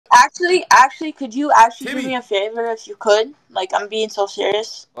Actually, could you actually do Timmy. me a favor if you could? Like, I'm being so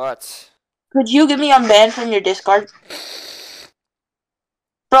serious. What? Could you get me unbanned from your Discord?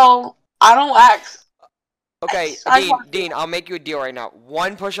 Bro, I don't ask. Okay, Dean, I'll make you a deal right now.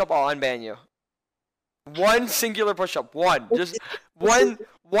 One push-up, I'll unban you. One singular push-up. One. Just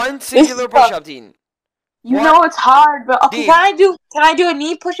one singular push-up, Dean. You know it's hard, but okay, Dean. can I do a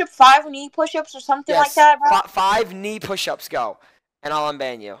knee push-up, 5 knee push-ups or something like that, bro? 5 knee push-ups, go. And I'll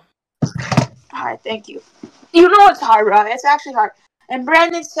unban you. Alright, thank you. You know it's hard, bro. It's actually hard. And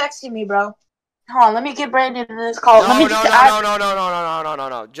Brandon's texting me, bro. Hold on, let me get Brandon in this call. No.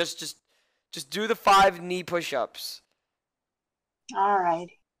 Just do the 5 knee push-ups.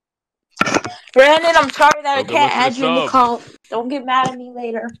 Alright. Brandon, I'm sorry that I can't add you in the call. Don't get mad at me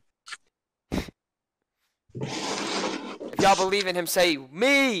later. If y'all believe in him, say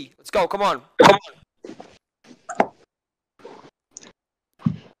me. Let's go. Come on.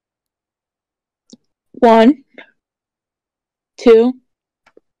 1, 2,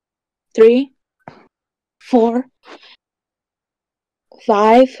 3, 4,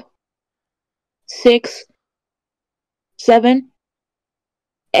 5, 6, 7,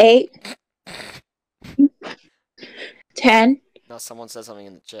 8, 10. No, someone said something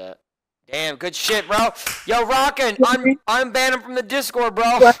in the chat. Damn, good shit, bro. Yo, Rockin', unban him from the Discord,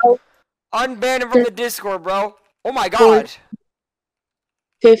 bro. 12, unban him from the Discord, bro. Oh my god.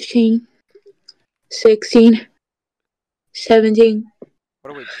 14, 15, 16, 17.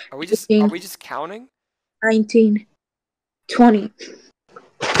 What are we just counting? 19, 20.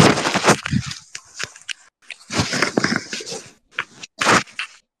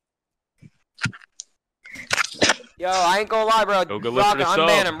 Yo, I ain't gonna lie, bro. Rockin',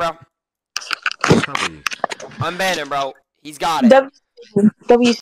 unban him, bro. Unban him, bro. He's got it.